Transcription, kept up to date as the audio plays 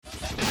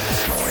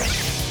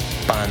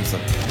Kwanzaa.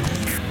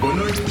 Boa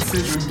noite e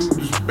sejam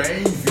todos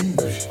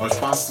bem-vindos ao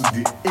espaço de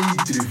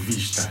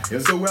entrevista. Eu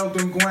sou o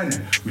Helton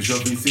Cuana, o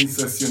jovem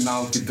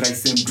sensacional que traz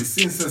sempre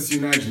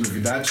sensacionais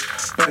novidades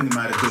para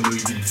animar a tua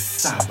noite de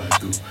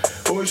sábado.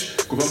 Hoje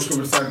vamos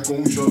conversar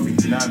com um jovem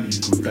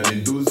dinâmico,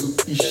 talentoso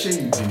e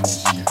cheio de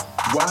energia.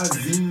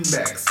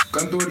 WAZIMBEX,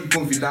 cantor e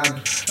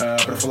convidado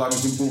para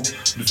falarmos um pouco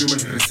do seu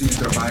mais recente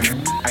trabalho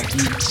aqui.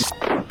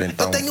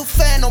 Então. Eu tenho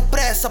fé, não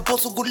pressa,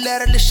 posso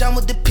golear, lhe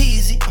chamo de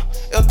Peasy.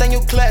 Eu tenho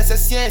classe, é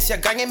ciência,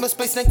 ganhei meu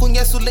space, nem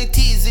conheço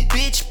Leitizi.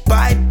 Bitch,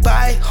 bye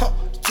bye,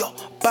 yo,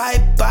 bye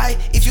bye.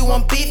 If you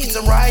want beef, it's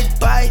a ride,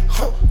 bye,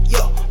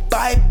 yo,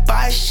 bye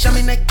bye.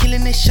 Chame na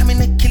killing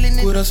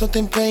it. Coração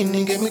tem pain,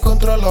 ninguém me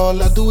controla,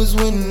 all I do is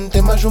win.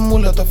 Tem mais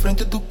mula, tô à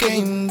frente do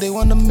game. They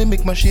wanna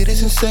mimic, my shit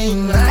is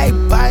insane.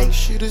 Bye,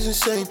 shit is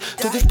insane.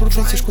 Todas as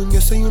províncias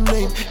conhecem o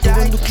name.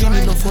 Eu ando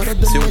clean e não fora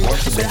da lei. Se eu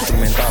gosto do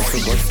instrumental, se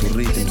eu gosto do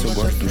ritmo, se eu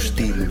gosto do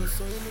estilo,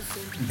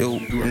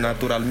 eu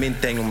naturalmente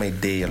tenho uma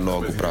ideia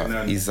logo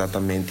para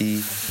exatamente.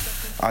 E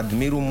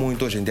admiro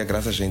muito, hoje em dia,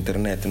 graças à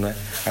internet, não é?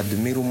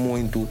 Admiro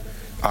muito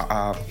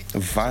a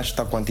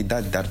vasta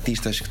quantidade de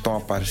artistas que estão a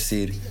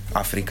aparecer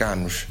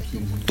africanos.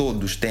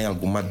 Todos têm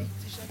alguma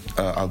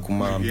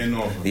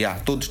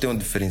todos têm um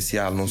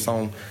diferencial, não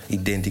são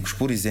idênticos.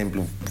 Por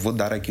exemplo, vou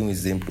dar aqui um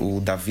exemplo: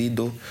 o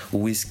Davido,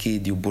 o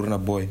Wizkid e o Burna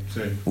Boy.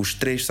 Sim. Os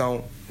três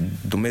são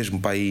do mesmo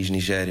país,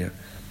 Nigéria,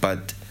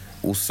 but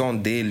o som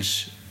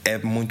deles é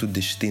muito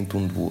distinto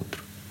um do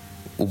outro.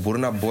 O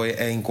Burna Boy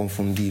é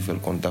inconfundível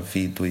com o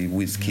Davido e o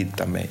Wizkid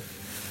também.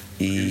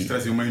 Eles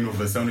trazem uma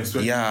inovação nesse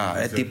sua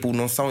é tipo,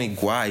 não são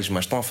iguais,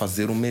 mas estão a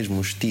fazer o mesmo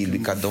estilo. E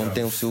cada um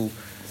tem o seu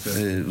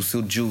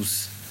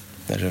juice.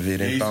 Estás a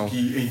ver? Então, isso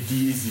que em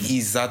ti existe.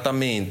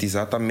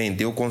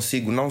 Exatamente. Eu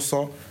consigo não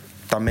só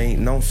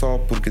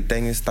porque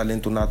tenho esse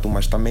talento nato,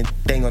 mas também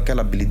tenho aquela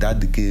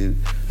habilidade que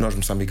nós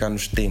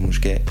moçambicanos temos,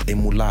 que é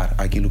emular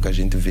aquilo que a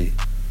gente vê.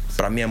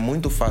 Para mim é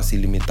muito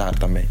fácil imitar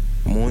também.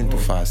 Muito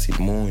fácil.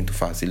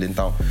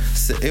 Então,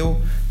 se eu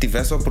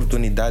tivesse a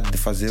oportunidade de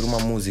fazer uma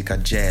música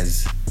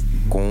jazz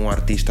com um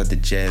artista de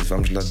jazz,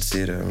 vamos lá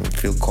dizer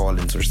Phil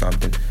Collins or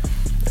something,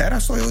 era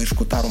só eu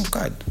escutar um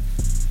bocado.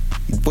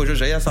 E depois eu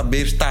já ia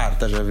saber estar,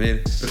 estás a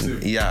ver?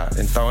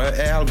 Então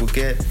é algo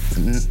que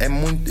é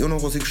muito. Eu não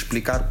consigo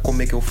explicar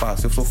como é que eu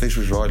faço. Eu só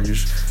fecho os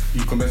olhos e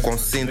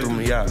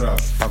concentro-me,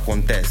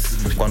 acontece.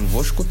 Quando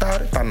vou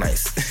escutar, está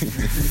nice.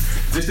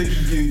 Dizeste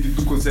aqui que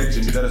tu consegues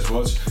imitar as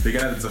vozes,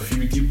 pegar o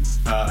desafio tipo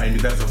a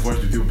imitar a voz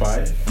do teu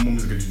pai,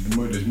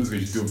 uma das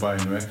músicas do teu pai,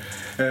 não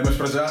é? Mas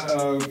para já,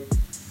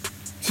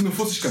 se não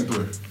fosses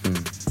cantor,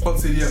 qual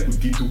seria o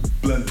título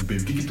plano B?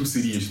 O que tu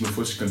serias se não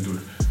fosses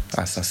cantor?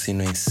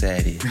 Assassino em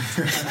série.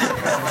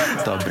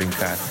 Estou a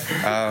brincar.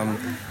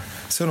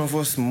 Se eu não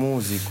fosse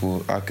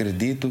músico,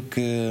 acredito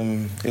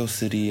que eu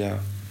seria.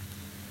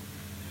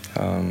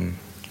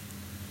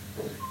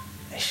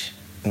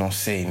 Não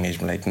sei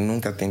mesmo,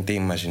 nunca tentei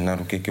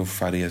imaginar o que eu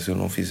faria se eu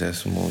não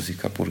fizesse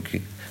música,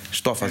 porque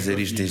estou a fazer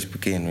isto desde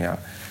pequeno.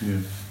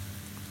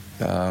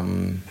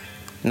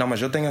 Não,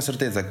 mas eu tenho a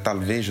certeza que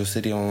talvez eu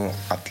seria um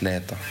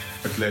atleta.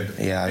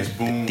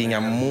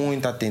 Tinha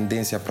muita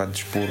tendência para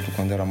desporto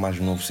quando era mais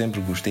novo. Sempre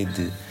gostei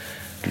de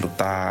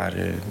lutar.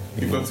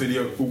 E qual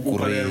seria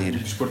o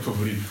desporto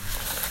favorito?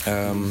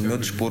 Meu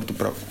desporto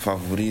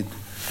favorito,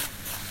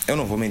 eu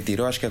não vou mentir,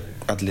 eu acho que é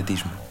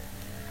atletismo.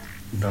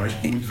 Então és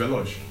muito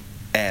veloz.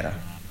 Era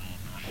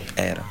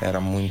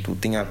muito.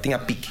 Tinha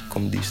pique,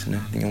 como disse,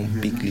 né? Tinha um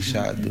pique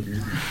lixado.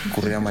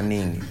 Corria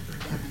maninho.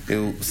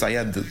 Eu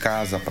saía de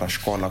casa para a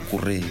escola a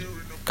correr.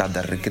 Cada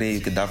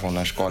recreio que davam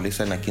na escola,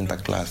 isso é na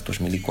 5ª classe,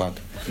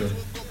 2004.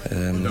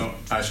 Então,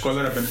 a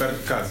escola era bem perto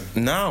de casa?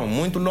 Não,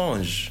 muito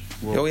longe.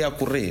 Uou. Eu ia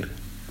correr.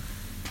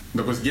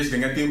 Não conseguias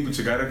ganhar tempo de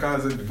chegar a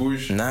casa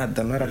depois?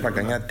 Nada, não era para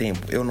ganhar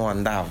tempo. Eu não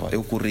andava,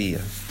 eu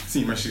corria.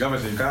 Sim, mas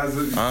chegavas em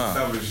casa e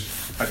estavas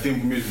a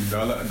tempo mesmo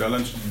da aula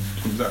antes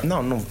de começar?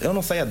 Não, eu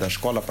não saía da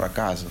escola para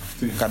casa.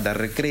 Sim. Cada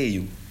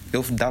recreio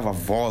eu dava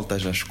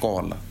voltas à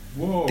escola.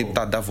 Uou. Tipo,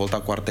 dar volta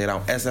ao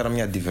quarteirão. Essa era a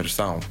minha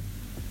diversão.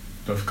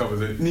 Então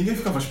ninguém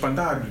ficava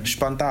espantado?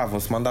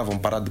 Espantavam-se, mandavam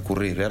parar de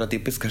correr. Era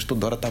tipo, esse gajo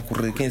toda hora está a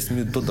correr. Quem é esse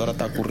miúdo toda hora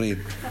está a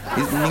correr?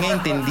 Ninguém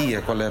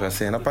entendia qual era a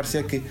cena.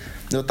 Parecia que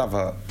eu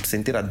estava a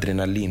sentir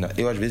adrenalina.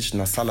 Eu às vezes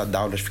na sala de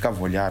aulas ficava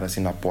a olhar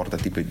assim na porta,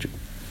 tipo,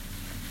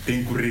 tem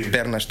que correr.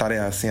 Pernas estarem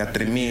assim a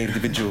tremer,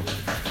 tipo,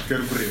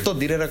 quero correr.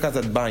 Todo ir à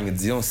casa de banho,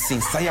 diziam sim,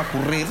 sai a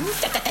correr.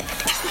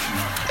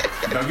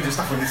 A vida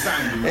está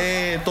começando.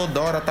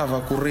 Toda hora estava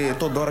a correr,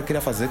 toda hora queria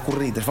fazer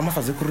corridas. Vamos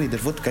fazer corridas,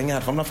 vou-te ganhar,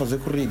 vamos lá fazer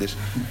corridas.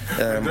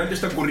 Durante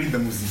esta corrida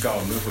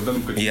musical, né? Voltando um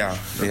bocadinho.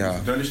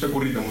 Durante esta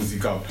corrida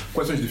musical,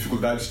 quais são as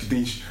dificuldades que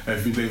tens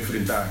vindo a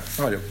enfrentar?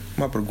 Olha,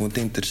 uma pergunta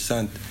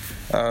interessante.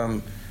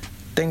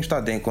 Tenho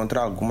estado a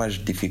encontrar algumas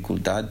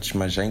dificuldades,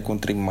 mas já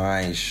encontrei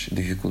mais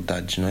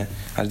dificuldades, não é?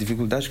 As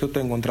dificuldades que eu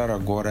estou a encontrar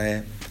agora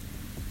é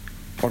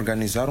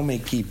organizar uma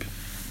equipe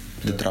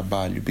de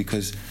trabalho,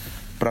 porque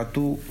para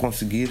tu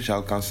conseguires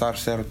alcançar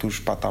certos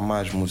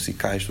patamares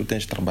musicais, tu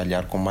tens de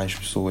trabalhar com mais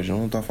pessoas. Eu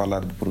não estou a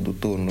falar de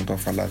produtor, não estou a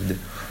falar de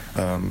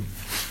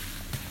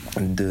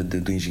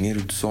do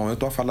engenheiro de som. Eu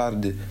estou a falar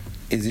de...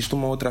 Existe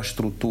uma outra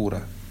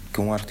estrutura que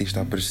um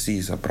artista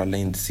precisa, para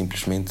além de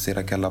simplesmente ser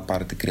aquela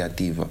parte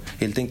criativa.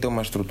 Ele tem que ter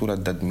uma estrutura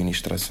de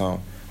administração,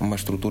 uma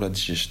estrutura de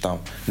gestão,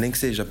 nem que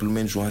seja pelo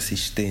menos um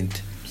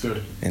assistente.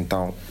 Certo.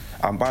 Então,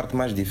 a parte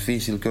mais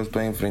difícil que eu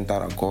estou a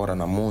enfrentar agora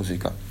na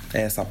música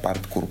é essa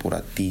parte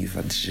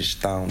corporativa, de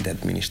gestão, de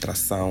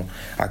administração,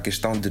 a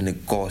questão de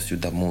negócio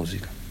da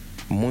música.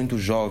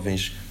 Muitos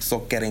jovens só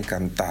querem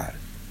cantar.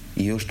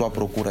 E eu estou à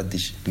procura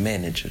de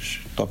managers,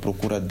 estou à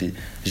procura de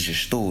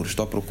gestores,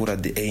 estou à procura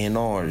de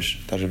A&Rs,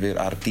 estás a ver,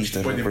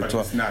 artistas. Podem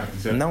patrocinar,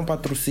 certo? Não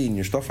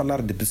patrocínios, estou a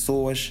falar de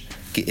pessoas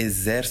que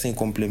exercem e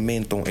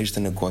complementam este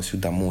negócio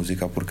da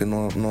música, porque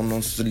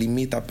não se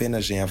limita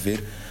apenas em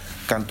haver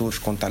cantores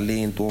com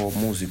talento ou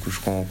músicos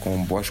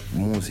com boas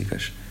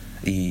músicas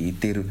e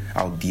ter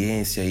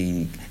audiência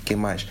e que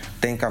mais.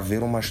 Tem que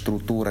haver uma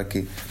estrutura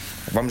que,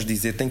 vamos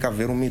dizer, tem que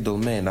haver um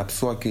middleman, a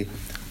pessoa que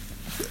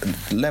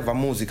leva a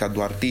música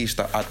do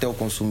artista até o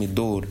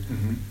consumidor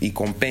e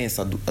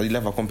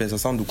leva a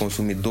compensação do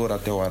consumidor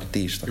até o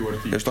artista.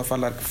 Eu estou a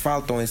falar que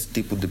faltam esse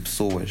tipo de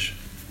pessoas.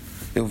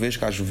 Eu vejo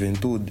que a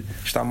juventude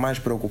está mais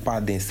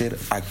preocupada em ser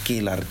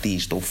aquele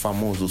artista, o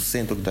famoso, o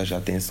centro das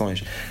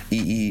atenções,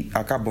 e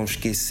acabam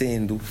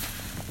esquecendo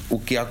o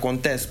que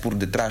acontece por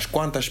detrás,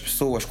 quantas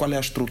pessoas, qual é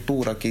a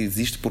estrutura que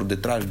existe por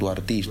detrás do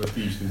artista.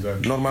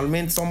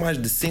 Normalmente são mais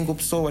de 5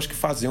 pessoas que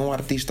fazem um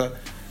artista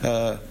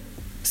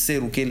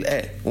ser o que ele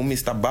é. O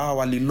Mr. Bao,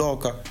 a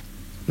Liloca,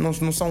 não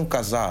são um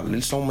casal,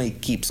 eles são uma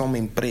equipe, são uma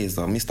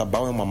empresa. O Mr.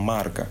 Bao é uma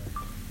marca.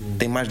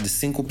 Tem mais de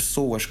 5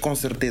 pessoas, com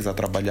certeza, a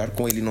trabalhar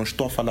com ele. Não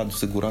estou a falar de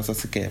segurança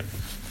sequer.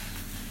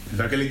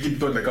 Aquela equipe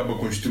toda acaba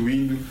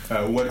construindo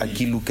o artista.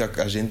 Aquilo que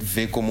a gente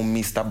vê como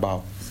Mr.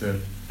 Bao.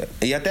 Certo.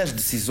 E até as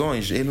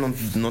decisões, ele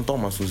não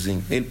toma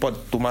sozinho. Ele pode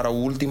tomar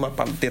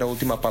ter a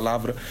última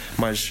palavra,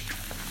 mas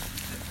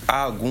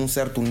há algum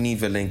certo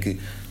nível em que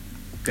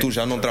tu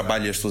já não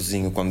trabalhas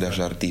sozinho quando és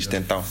artista.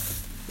 Então,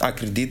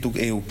 acredito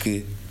eu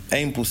que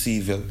é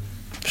impossível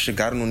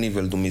chegar no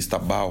nível do Mr.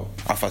 Bao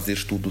a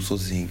fazer tudo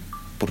sozinho.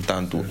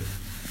 Portanto,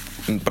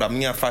 para a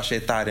minha faixa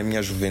etária, a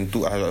minha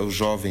juventude, os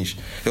jovens,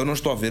 eu não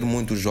estou a ver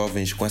muitos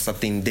jovens com essa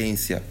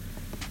tendência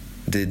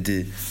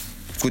de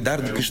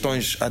cuidar de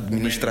questões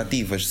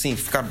administrativas, sim,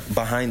 ficar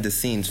behind the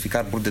scenes,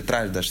 ficar por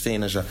detrás das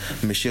cenas,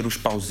 mexer os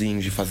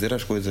pauzinhos e fazer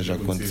as coisas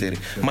acontecerem.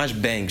 Mais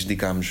bangs,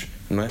 digamos,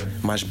 não é?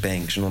 Mais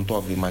bangs, não estou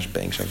a ver mais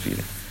bangs a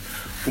virem.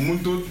 O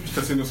mundo todo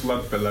está sendo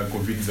assolado pela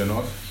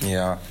Covid-19.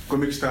 Yeah.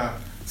 Como é que está a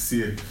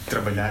ser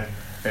trabalhar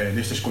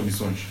nestas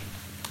condições?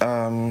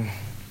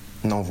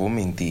 Não vou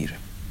mentir.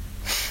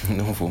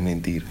 Não vou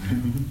mentir.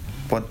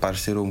 Pode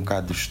parecer um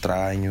bocado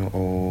estranho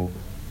ou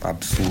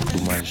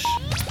absurdo, mas...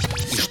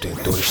 Isto é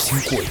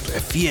 258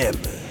 FM.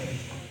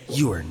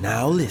 You are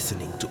now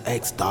listening to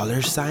 $$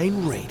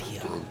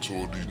 Radio.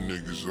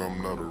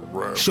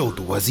 Show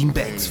do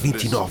WAZIMBEX,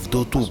 29 de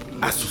outubro.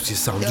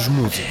 Associação dos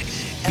Músicos.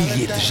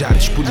 Bilhete já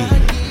disponível.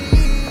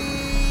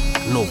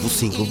 Novo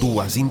single do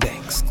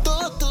WAZIMBEX.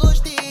 Todos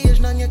os dias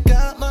na minha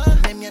cama,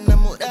 é minha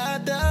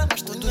namorada.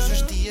 Mas todos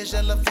os dias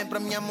ela vem pra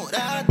minha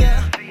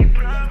morada.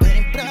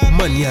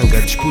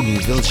 Manhanga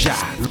disponível já.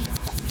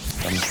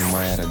 Estamos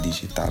numa era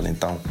digital,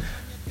 então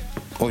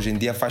hoje em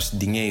dia faz-se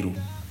dinheiro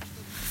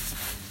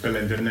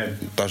pela internet.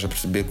 Estás a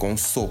perceber, com um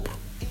sopro.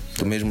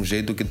 Do mesmo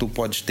jeito que tu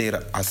podes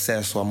ter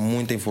acesso a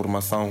muita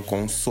informação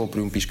com um sopro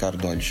e um piscar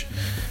de olhos.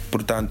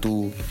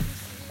 Portanto,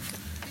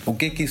 o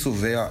que é que isso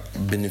veio a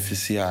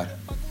beneficiar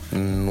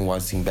no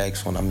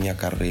WAZIMBEX ou na minha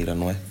carreira,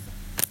 não é?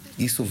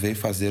 Isso veio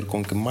fazer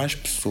com que mais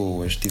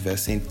pessoas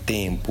tivessem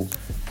tempo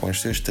com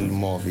os seus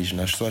telemóveis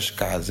nas suas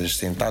casas,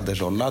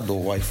 sentadas ao lado do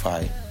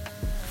Wi-Fi,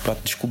 para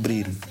te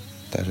descobrir.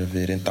 Estás a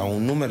ver? Então, o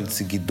número de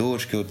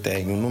seguidores que eu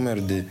tenho, o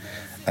número de...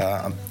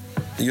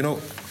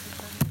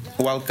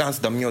 o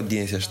alcance da minha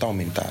audiência está a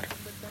aumentar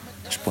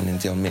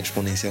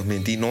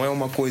exponencialmente. E não é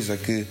uma coisa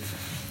que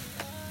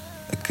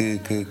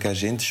a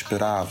gente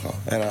esperava.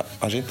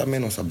 A gente também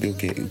não sabia o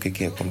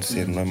que ia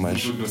acontecer, não é?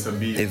 Mas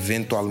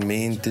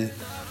eventualmente,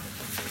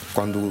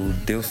 quando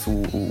deu-se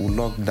o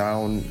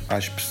lockdown,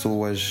 as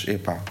pessoas,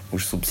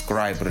 os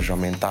subscribers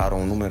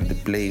aumentaram, o número de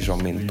plays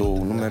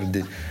aumentou, o número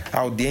de... A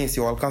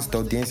audiência, o alcance da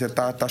audiência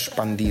está a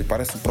expandir,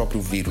 parece o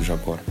próprio vírus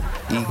agora.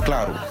 E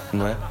claro,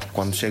 não é?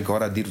 Quando chega a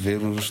hora de ir ver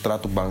o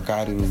extrato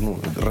bancário,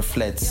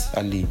 reflete-se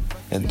ali.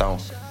 Então,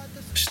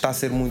 está a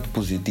ser muito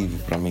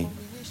positivo para mim.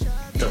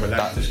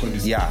 Trabalhar nessas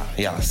condições.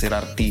 Ser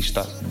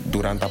artista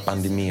durante a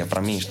pandemia,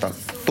 para mim,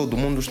 todo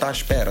mundo está à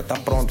espera, está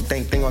pronto,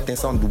 tenho a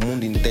atenção do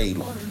mundo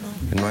inteiro,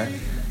 não é?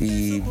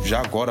 E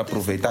já agora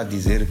aproveitar e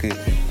dizer que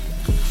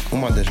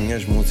uma das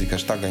minhas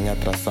músicas está a ganhar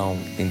atração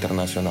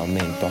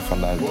internacionalmente. Estou a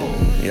falar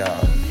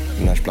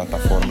nas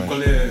plataformas.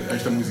 Qual é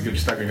esta música que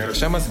está a ganhar atração?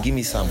 Chama-se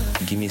Gimme Some.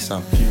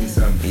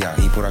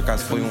 E por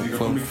acaso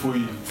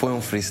foi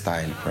um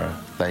freestyle,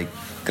 bro.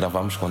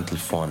 Gravamos com o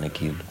telefone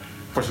aquilo.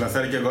 Podes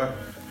lançar aqui agora?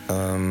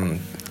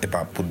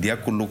 Podia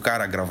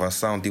colocar a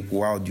gravação, tipo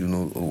o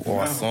áudio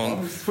ou a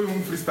som. Foi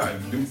um freestyle,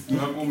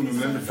 não me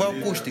lembro. Foi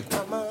acústico.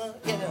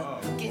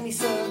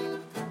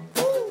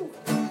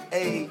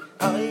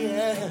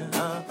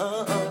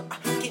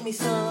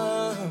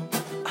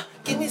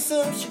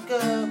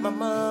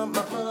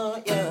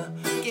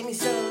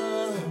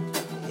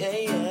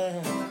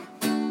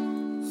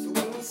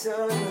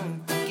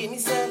 Give me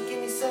some,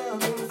 give me some,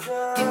 give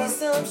me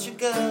some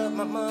sugar,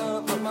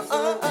 mama,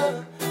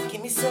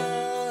 give me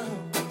some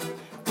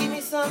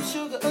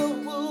sugar,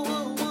 ooh, ooh,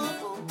 ooh,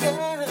 ooh,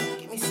 yeah.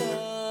 Give me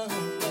some,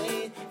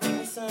 yeah. Give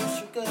me some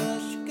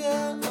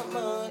sugar,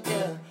 mama,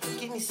 yeah.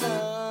 Give me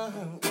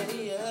some,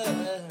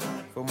 yeah.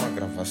 Foi uma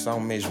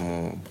gravação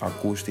mesmo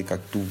acústica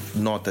que tu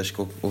notas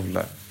que houve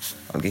lá.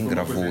 Alguém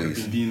gravou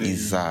isso.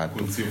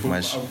 Exato.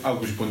 Mas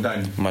algo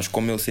espontâneo. Mas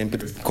como eu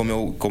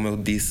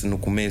disse no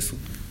começo,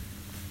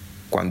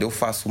 quando eu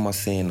faço uma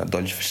cena de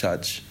olhos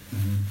fechados,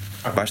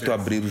 basta eu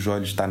abrir os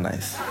olhos, está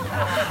nice.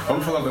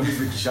 Vamos falar da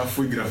música que já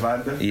foi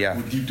gravada. Yeah.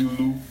 O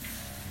título.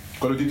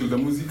 Qual é o título da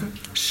música?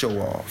 Show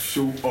Off.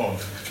 Show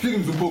Off.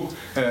 Explica-nos um pouco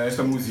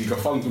esta música.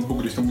 Fala-nos um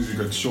pouco desta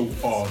música de Show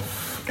Off.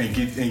 Em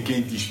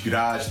quem te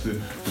inspiraste?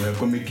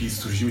 Como é que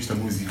surgiu esta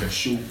música?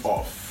 Show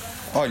Off.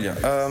 Olha,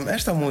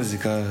 esta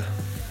música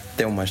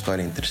tem uma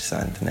história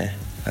interessante, né?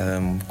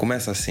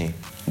 Começa assim,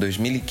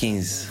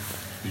 2015.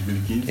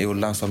 Eu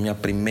lanço a minha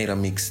primeira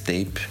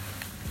mixtape,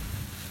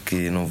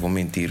 que não vou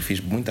mentir, fiz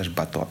muitas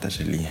batotas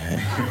ali.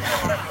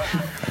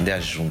 Andei a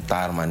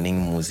juntar,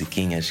 maninho,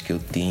 musiquinhas que eu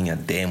tinha,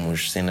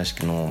 demos, cenas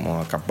que não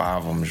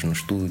acabávamos no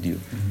estúdio.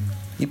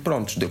 E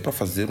pronto, deu para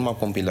fazer uma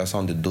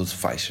compilação de 12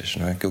 faixas,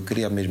 não é? Que eu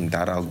queria mesmo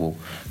dar algo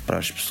para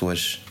as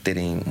pessoas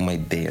terem uma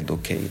ideia de,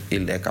 ok,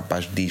 ele é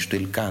capaz disto,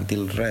 ele canta,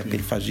 ele rap,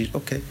 ele faz isto,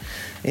 ok.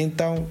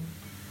 Então,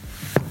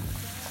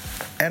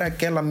 era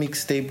aquela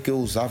mixtape que eu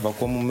usava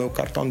como meu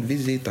cartão de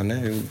visita,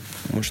 né? Eu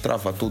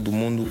mostrava a todo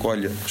mundo que,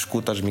 olha,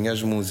 escuta as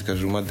minhas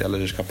músicas, uma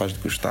delas é capaz de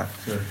gostar.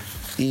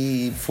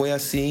 E foi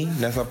assim,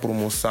 nessa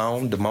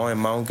promoção, de mão em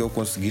mão, que eu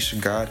consegui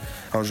chegar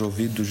aos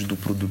ouvidos do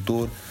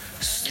produtor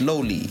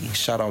Slowly.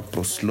 Shout out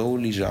pro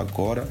Slowly já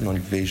agora, não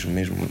lhe vejo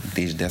mesmo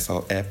desde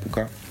essa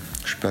época.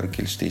 Espero que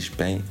ele esteja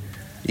bem.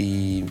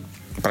 E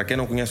para quem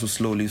não conhece o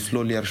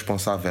Slowly é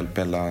responsável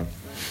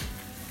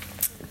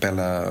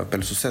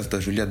pelo sucesso da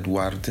Júlia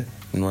Duarte,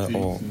 não é?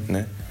 Sim.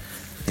 Né?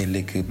 Ele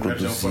é que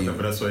produziu.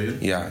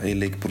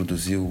 Ele é que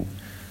produziu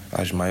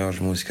as maiores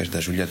músicas da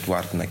Júlia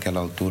Duarte naquela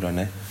altura,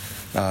 né?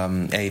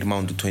 É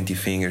irmão do 20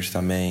 Fingers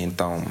também,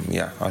 então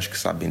acho que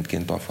sabem de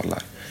quem estou a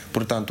falar.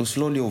 Portanto, o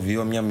Slowly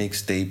ouviu a minha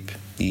mixtape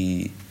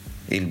e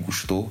ele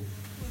gostou.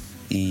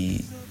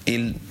 E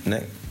ele,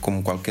 né,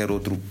 como qualquer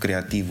outro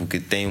criativo que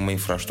tem uma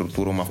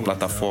infraestrutura, uma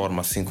plataforma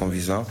assim com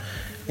visão,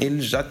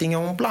 ele já tinha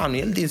um plano.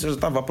 E ele disse: eu já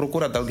estava à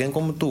procura de alguém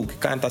como tu, que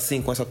canta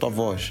assim com essa tua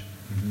voz.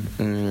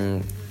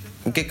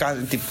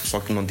 Tipo, só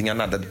que não tinha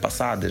nada de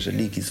passadas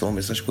ali, que são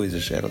essas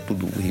coisas, era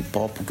tudo hip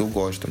hop que eu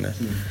gosto, né?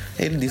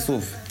 Ele disse: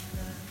 ouve,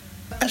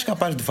 és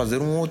capaz de fazer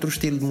um outro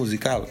estilo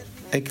musical?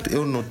 É que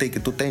eu notei que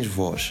tu tens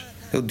voz.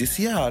 Eu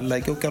disse: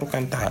 eu quero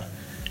cantar.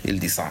 Ele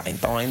disse: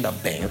 então ainda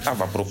bem, eu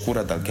estava à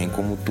procura de alguém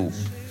como tu.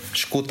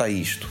 Escuta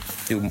isto.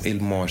 Ele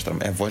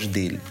mostra-me, é a voz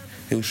dele.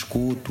 Eu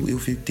escuto, eu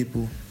fico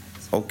tipo: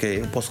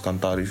 ok, eu posso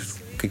cantar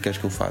isto, o que queres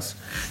que eu faça?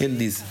 Ele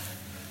disse: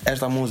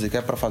 esta música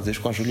é para fazeres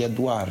com a Júlia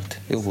Duarte.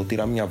 Eu vou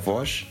tirar a minha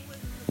voz,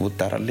 vou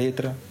dar a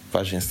letra,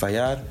 vais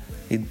ensaiar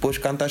e depois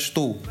cantas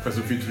tu. Faz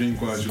o featuring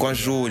com a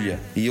Júlia.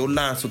 E eu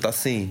lanço-te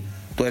assim: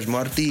 tu és meu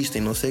artista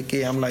e não sei o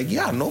quê. I'm like,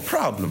 no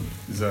problem.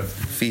 Exato.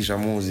 Fiz a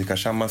música,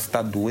 chama-se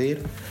Tá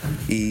Doer.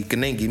 E que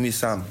nem Give Me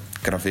Some,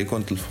 gravei com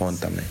o telefone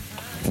também.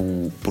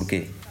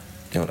 Porquê?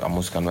 A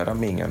música não era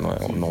minha,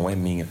 não é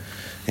minha.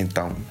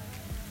 Então,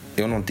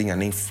 eu não tinha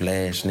nem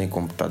flash, nem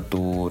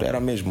computador. Era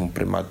mesmo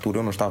prematuro,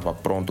 eu não estava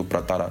pronto para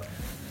estar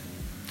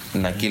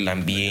naquele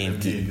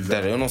ambiente.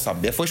 Eu não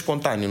sabia, foi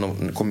espontâneo,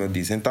 como eu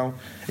disse. Então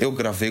eu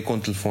gravei com o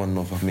telefone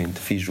novamente,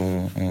 fiz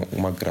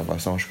uma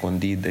gravação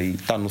escondida e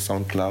está no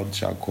SoundCloud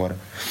já agora.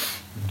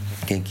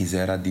 Quem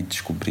quiser há de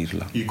descobrir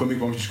lá. E como é que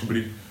vamos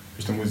descobrir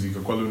esta música?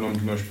 Qual é o nome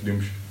que nós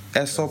podemos?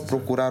 É só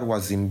procurar o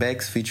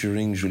WAZIMBEX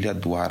featuring Júlia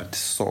Duarte.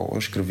 Só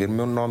escrever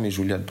meu nome e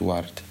Júlia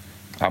Duarte.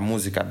 A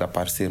música dá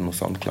para aparecer no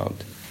SoundCloud.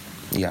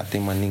 Tem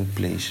maninho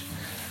plays.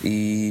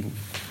 E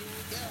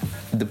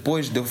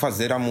depois de eu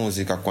fazer a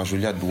música com a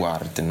Júlia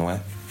Duarte, não é?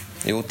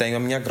 Eu tenho a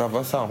minha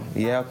gravação.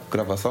 E é a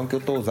gravação que eu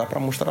estou a usar para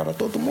mostrar a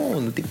todo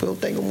mundo. Tipo, eu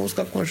tenho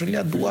música com a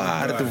Júlia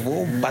Duarte,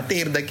 vou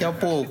bater daqui a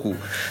pouco.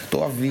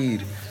 Estou a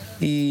vir.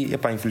 E,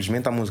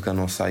 infelizmente a música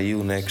não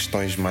saiu, né?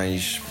 Questões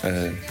mais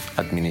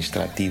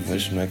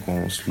administrativas, não é?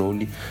 Com o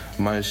Slowly.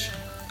 Mas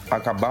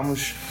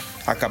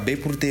acabei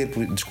por ter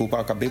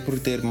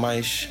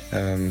mais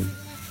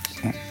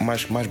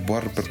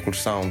boa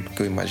repercussão do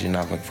que eu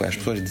imaginava que foi. As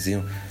pessoas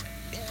diziam: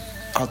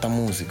 alta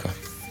música,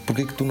 por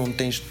que tu não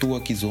tens tu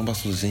aqui zomba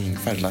sozinho?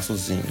 Faz lá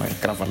sozinho,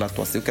 grava lá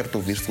tu assim, eu quero te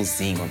ouvir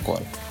sozinho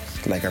agora.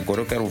 Agora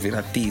eu quero ouvir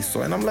a ti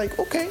só. And I'm like,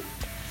 ok.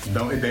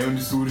 Então é daí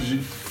onde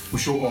surge o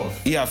Show Off.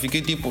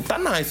 Fiquei tipo, tá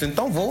nice,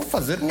 então vou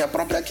fazer minha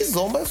própria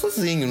kizomba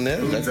sozinho, né?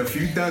 Um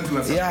desafio tanto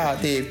lá.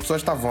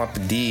 Pessoas estavam a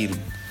pedir,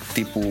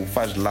 tipo,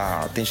 faz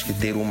lá, tens que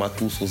ter uma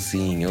tu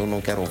sozinho. Eu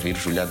não quero ouvir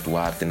Júlia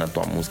Duarte na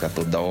tua música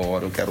toda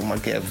hora, eu quero uma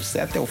que é você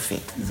até o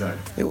fim. Exato.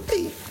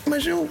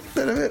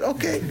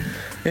 Ok.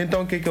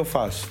 Então o que eu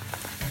faço?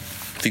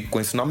 Fico com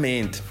isso na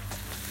mente.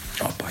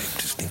 Eu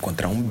preciso de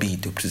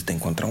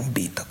encontrar um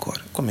beat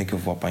agora. Como é que eu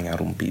vou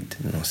apanhar um beat?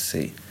 Não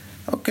sei.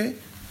 Ok.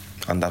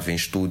 Andava em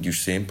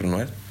estúdios sempre,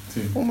 não é?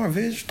 Sim. Uma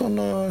vez estou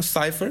na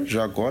Cypher,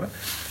 já agora.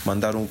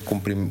 Mandaram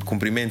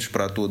cumprimentos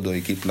para toda a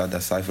equipe lá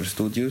da Cypher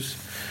Studios.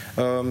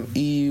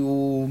 E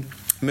o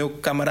meu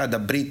camarada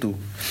Brito,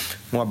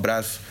 um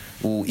abraço,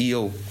 o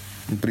EO,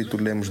 o Brito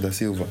Lemos da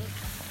Silva.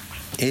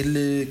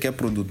 Ele que é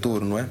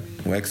produtor, não é?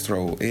 O Extra,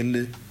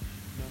 ele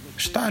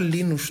está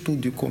ali no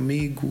estúdio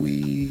comigo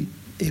e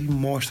ele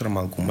mostra-me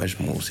algumas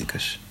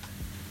músicas.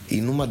 E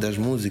numa das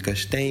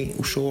músicas tem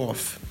o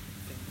show-off.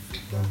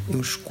 Eu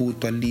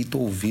escuto ali,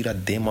 estou a ouvir a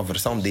demo, a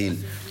versão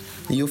dele.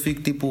 E eu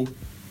fico tipo,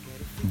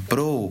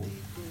 bro,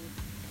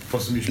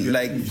 Posso me inspirar?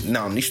 like,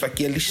 não, isto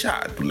aqui é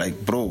lixado. Like,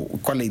 bro,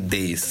 qual é a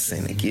ideia dessa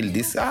cena aqui? Ele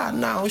disse,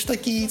 não, isto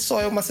aqui só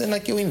é uma cena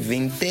que eu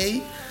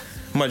inventei,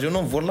 mas eu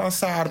não vou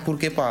lançar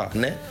porque, pá,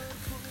 né?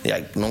 E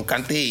aí, não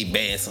cantei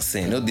bem essa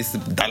cena. Eu disse,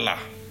 dá lá.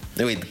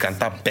 Eu ia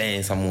cantar bem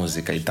essa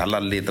música. E dá lá a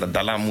letra,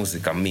 dá lá a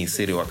música, a mim,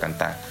 ser eu a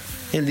cantar.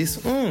 Ele disse,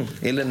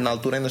 ele na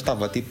altura ainda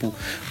estava tipo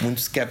muito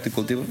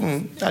escéptico, tipo,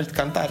 has de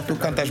cantar, tu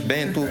cantas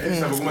bem, tu.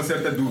 Estava com uma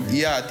certa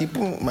dúvida.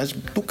 Tipo, mas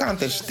tu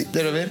cantas, tipo,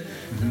 deve ver?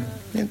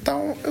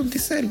 Então eu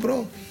disse a ele,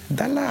 bro,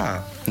 dá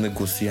lá.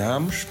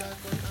 Negociamos,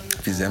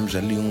 fizemos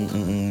ali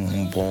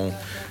um bom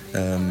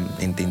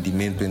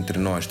entendimento entre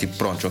nós. Tipo,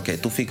 pronto, ok,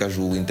 tu ficas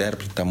o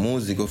intérprete da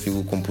música, eu fico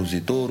o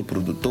compositor, o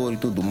produtor e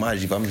tudo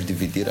mais, e vamos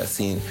dividir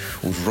assim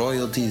os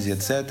royalties e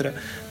etc.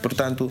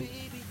 Portanto,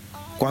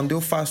 quando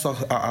eu faço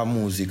a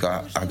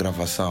música, a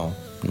gravação,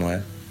 não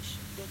é?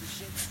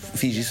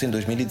 Fiz isso em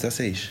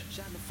 2016.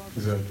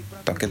 Exato.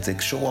 Então quer dizer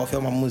que Show Off é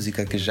uma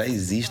música que já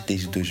existe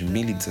desde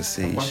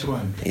 2016. Há 4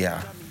 anos.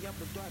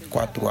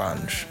 4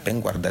 anos, bem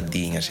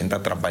guardadinha, a gente está a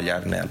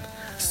trabalhar nela.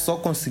 Só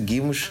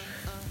conseguimos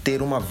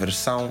ter uma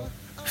versão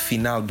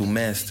final do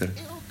master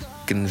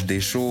que nos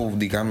deixou,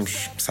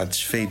 digamos,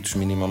 satisfeitos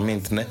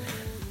minimamente, né?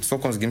 Só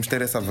conseguimos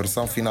ter essa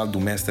versão final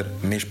do master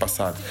mês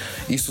passado.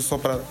 Isso só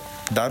para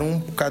dar um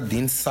bocado de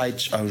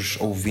insights aos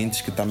ouvintes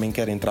que também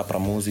querem entrar para a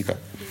música.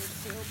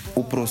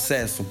 O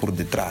processo por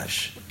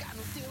detrás,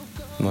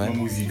 não é?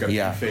 Uma música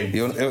perfeita.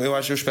 Eu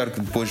espero que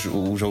depois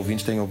os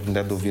ouvintes tenham a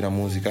oportunidade de ouvir a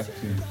música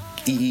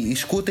e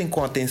escutem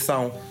com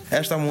atenção.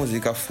 Esta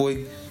música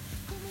foi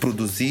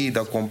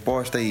produzida,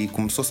 composta e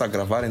começou-se a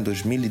gravar em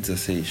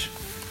 2016.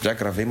 Já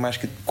gravei mais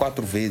que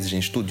 4 vezes em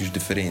estúdios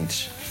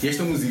diferentes. E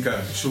esta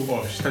música, Show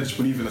Off, está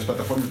disponível nas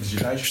plataformas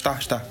digitais?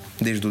 Está.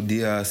 Desde o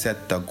dia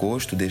 7 de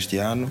agosto deste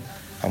ano,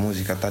 a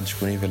música está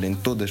disponível em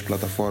todas as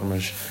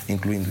plataformas,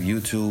 incluindo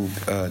YouTube,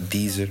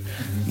 Deezer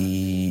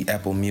e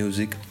Apple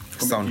Music,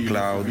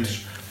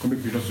 SoundCloud. Como é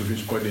que os nossos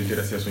ouvintes podem ter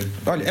acesso a isso?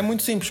 Olha, é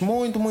muito simples,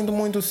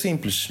 muito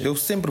simples. Eu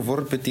sempre vou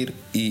repetir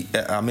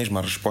a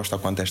mesma resposta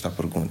quanto a esta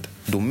pergunta.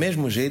 Do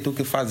mesmo jeito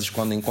que fazes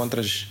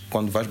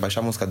quando vais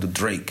baixar a música do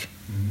Drake.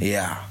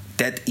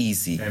 That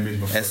easy.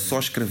 É só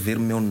escrever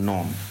meu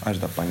nome, has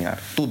de apanhar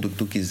tudo o que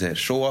tu quiseres.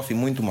 Show Off e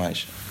muito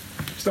mais.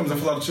 Estamos a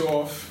falar de Show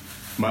Off,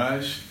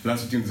 mas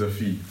lanço-te um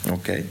desafio.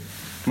 Ok.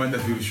 Manda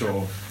vir o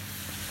Show Off.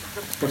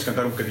 Podes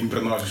cantar um bocadinho para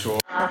nós o Show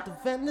Off? Tu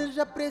vendes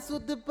a preço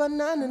de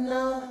banana,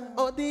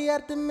 não.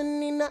 Odiar-te,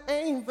 menina,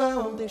 em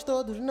vão. Tens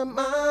todos na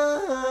mão.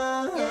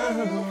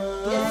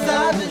 Tu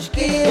sabes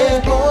que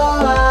és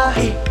boa,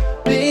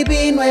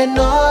 baby, não é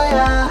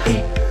nóia.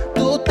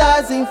 Tu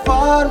estás em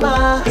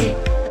forma,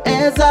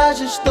 és a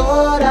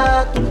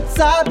gestora. Tu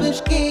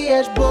sabes que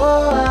és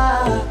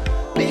boa,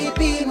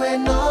 baby, não é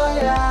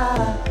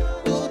nóia.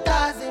 Tu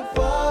estás em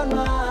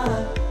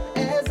forma,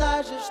 és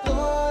a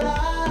gestora.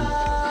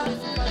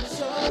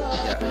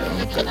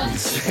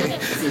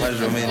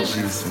 Mais ou menos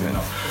isso,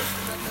 mano.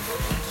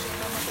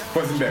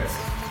 WAZIMBEX,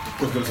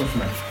 considerações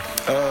finais.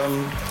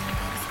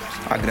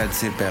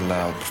 Agradecer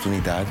pela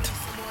oportunidade,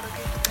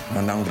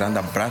 mandar um grande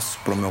abraço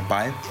para o meu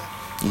pai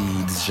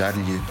e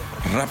desejar-lhe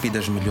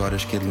rápidas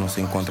melhoras, que ele não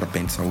se encontra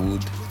bem de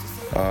saúde.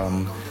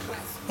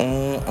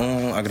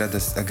 Um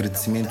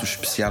agradecimento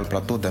especial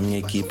para toda a minha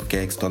equipe, que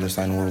é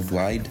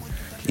Worldwide.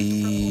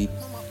 E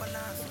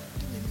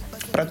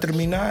para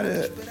terminar,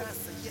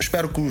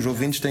 espero que os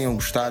ouvintes tenham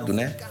gostado,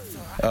 né?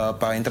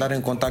 Para entrar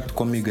em contato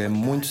comigo é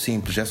muito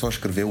simples, é só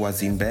escrever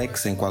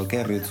WAZIMBEX em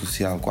qualquer rede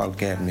social,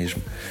 qualquer mesmo.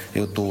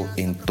 Eu estou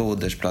em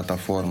todas as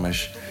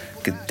plataformas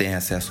que têm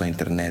acesso à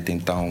internet,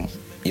 então,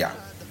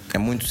 é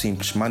muito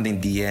simples. Mandem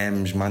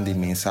DMs, mandem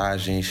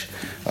mensagens,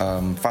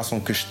 façam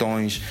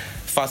questões,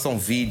 façam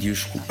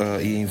vídeos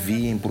e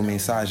enviem por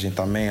mensagem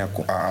também,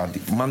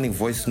 mandem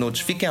voice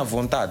notes, fiquem à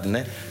vontade,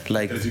 né?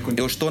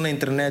 Eu estou na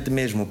internet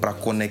mesmo para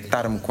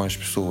conectar-me com as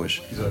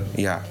pessoas.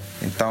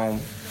 Então,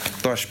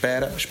 estou à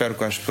espera, espero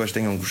que as pessoas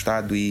tenham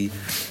gostado e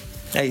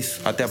é isso,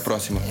 até a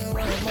próxima.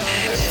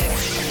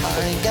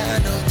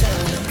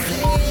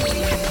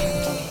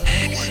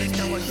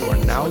 You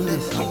are now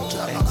listening to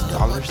 $$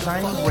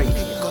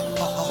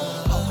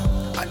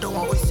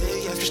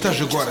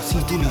 Estás agora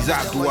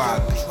sintonizado a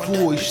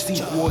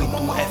 258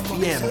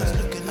 FM,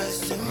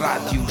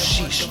 Rádio $.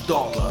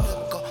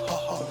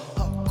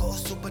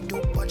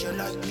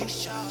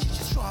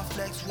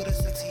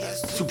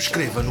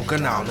 Subscreva no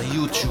canal na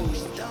YouTube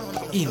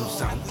e no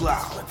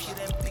SoundCloud.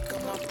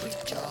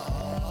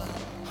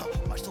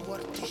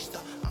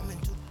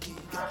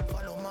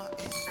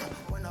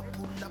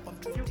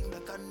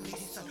 got needy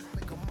son.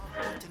 Make a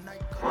mouth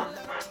tonight, got